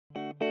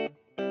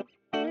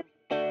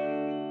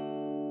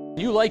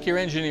You like your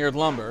engineered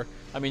lumber.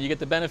 I mean, you get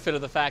the benefit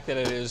of the fact that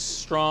it is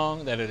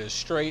strong, that it is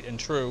straight and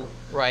true.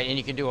 Right, and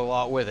you can do a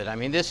lot with it. I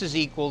mean, this is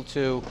equal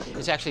to,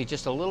 it's actually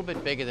just a little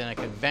bit bigger than a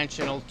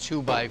conventional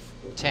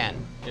 2x10.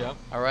 Yeah.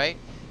 All right?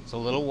 It's a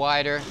little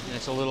wider and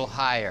it's a little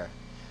higher.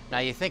 Now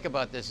you think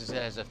about this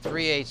as a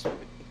 3/8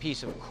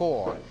 piece of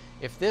core.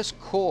 If this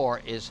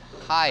core is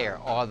higher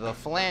or the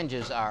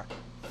flanges are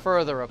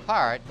further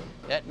apart,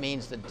 that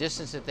means the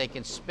distance that they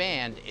can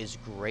span is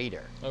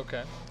greater.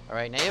 Okay. All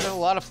right, now you have a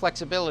lot of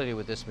flexibility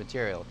with this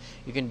material.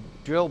 You can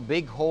drill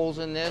big holes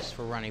in this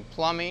for running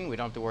plumbing. We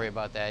don't have to worry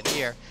about that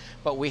here.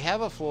 But we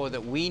have a floor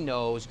that we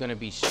know is going to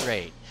be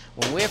straight.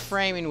 When we're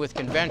framing with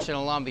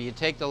conventional lumber, you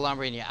take the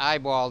lumber and you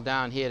eyeball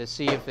down here to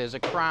see if there's a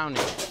crown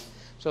in it.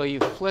 So you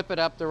flip it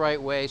up the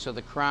right way so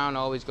the crown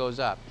always goes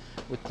up.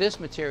 With this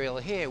material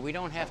here, we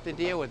don't have to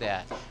deal with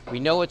that. We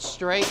know it's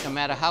straight no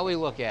matter how we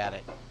look at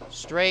it.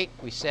 Straight,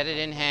 we set it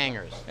in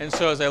hangers. And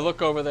so as I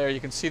look over there,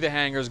 you can see the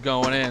hangers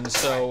going in.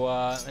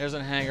 So there's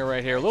a hanger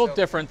right here, a little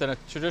different than a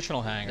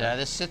traditional hanger. Yeah,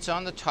 this sits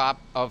on the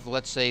top of,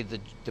 let's say,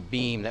 the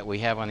beam that we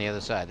have on the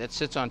other side. That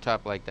sits on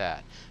top like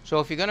that. So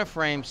if you're going to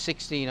frame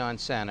 16 on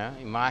center,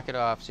 you mark it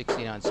off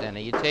 16 on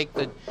center, you take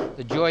the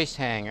joist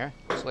hanger,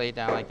 just lay it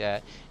down like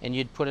that, and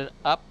you'd put it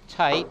up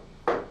tight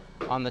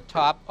on the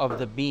top of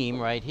the beam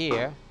right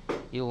here.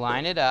 You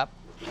line it up,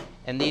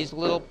 and these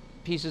little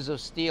pieces of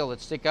steel that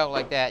stick out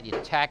like that, you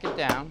tack it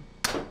down,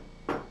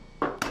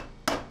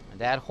 and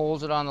that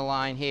holds it on the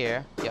line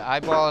here. You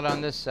eyeball it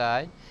on this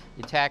side,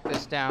 you tack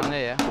this down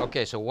there.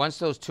 Okay, so once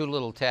those two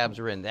little tabs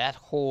are in, that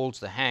holds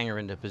the hanger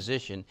into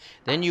position.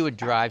 Then you would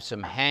drive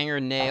some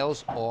hanger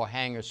nails or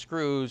hanger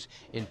screws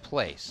in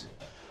place.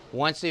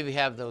 Once you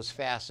have those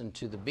fastened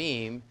to the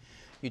beam,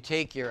 you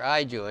take your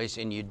I-joist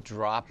and you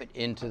drop it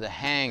into the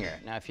hanger.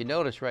 Now if you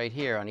notice right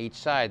here on each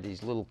side,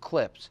 these little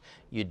clips,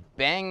 you'd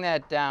bang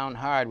that down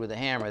hard with a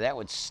hammer, that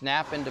would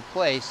snap into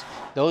place.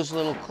 Those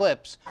little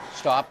clips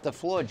stop the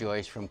floor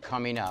joist from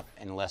coming up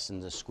and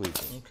lessen the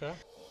squeaking. Okay.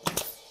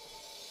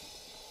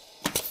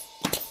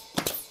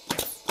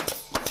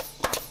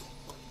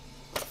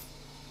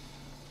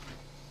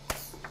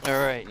 All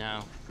right,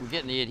 now we're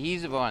getting the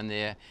adhesive on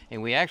there, and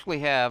we actually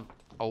have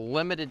a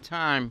limited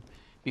time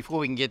before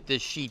we can get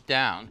this sheet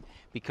down,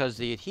 because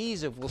the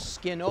adhesive will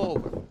skin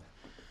over.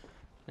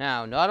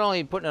 Now, not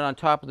only putting it on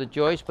top of the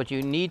joist, but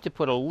you need to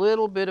put a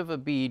little bit of a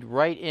bead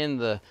right in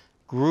the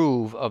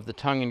groove of the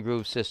tongue and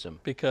groove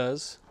system.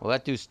 Because? Well,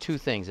 that does two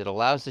things. It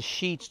allows the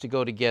sheets to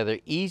go together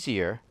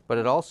easier, but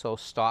it also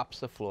stops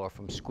the floor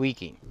from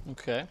squeaking.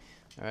 Okay.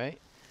 All right.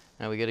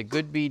 Now we get a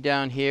good bead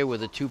down here where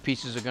the two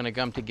pieces are going to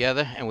come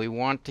together, and we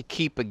want to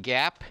keep a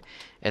gap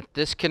at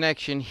this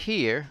connection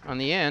here on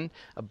the end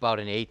about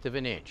 1/8 of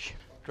an inch.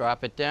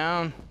 Drop it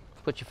down,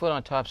 put your foot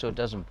on top so it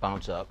doesn't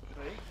bounce up.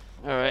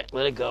 All right,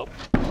 let it go.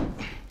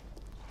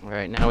 All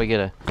right, now we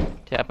gotta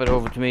tap it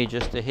over to me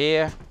just to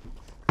here.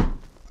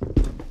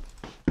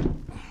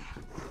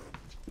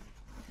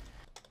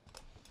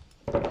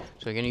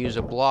 So you're gonna use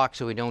a block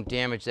so we don't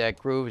damage that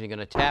groove. You're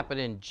gonna tap it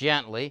in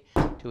gently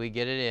till we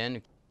get it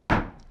in.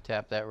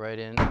 Tap that right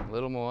in, a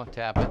little more,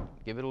 tap it,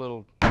 give it a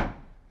little. Go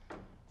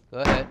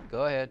ahead,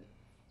 go ahead.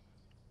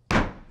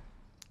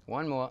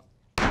 One more.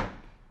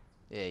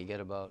 Yeah, you got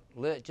about,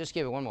 just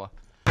give it one more.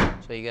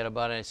 So you got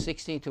about a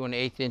 1/16 to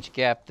 1/8 inch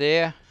gap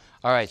there.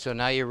 All right, so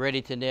now you're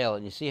ready to nail it.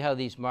 And you see how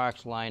these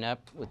marks line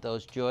up with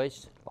those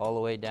joists all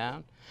the way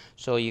down?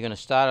 So you're gonna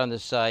start on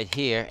this side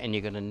here, and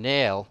you're gonna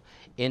nail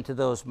into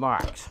those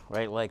marks,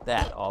 right like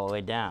that, all the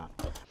way down.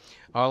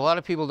 Now, a lot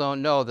of people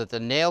don't know that the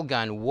nail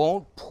gun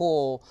won't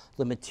pull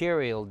the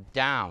material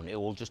down. It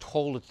will just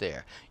hold it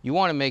there. You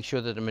want to make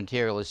sure that the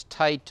material is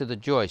tight to the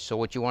joist. So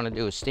what you want to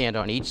do is stand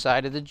on each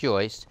side of the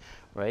joist,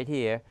 right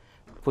here,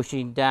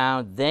 pushing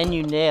down, then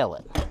you nail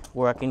it,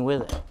 working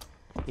with it.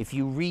 If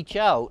you reach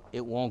out,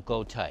 it won't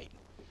go tight.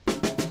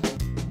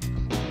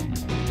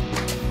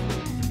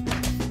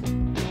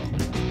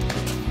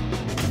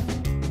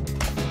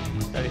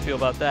 How do you feel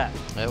about that?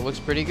 It looks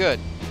pretty good.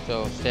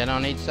 So stand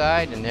on each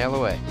side and nail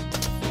away.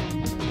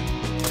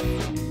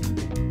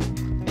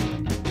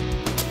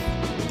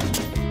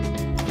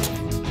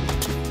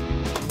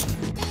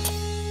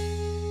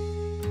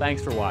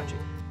 Thanks for watching.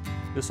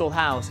 This Old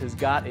House has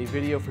got a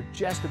video for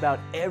just about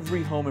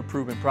every home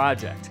improvement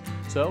project,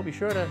 so be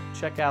sure to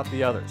check out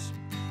the others.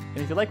 And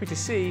if you like what you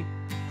see,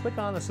 click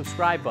on the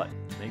subscribe button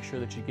to make sure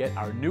that you get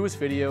our newest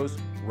videos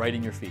right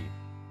in your feed.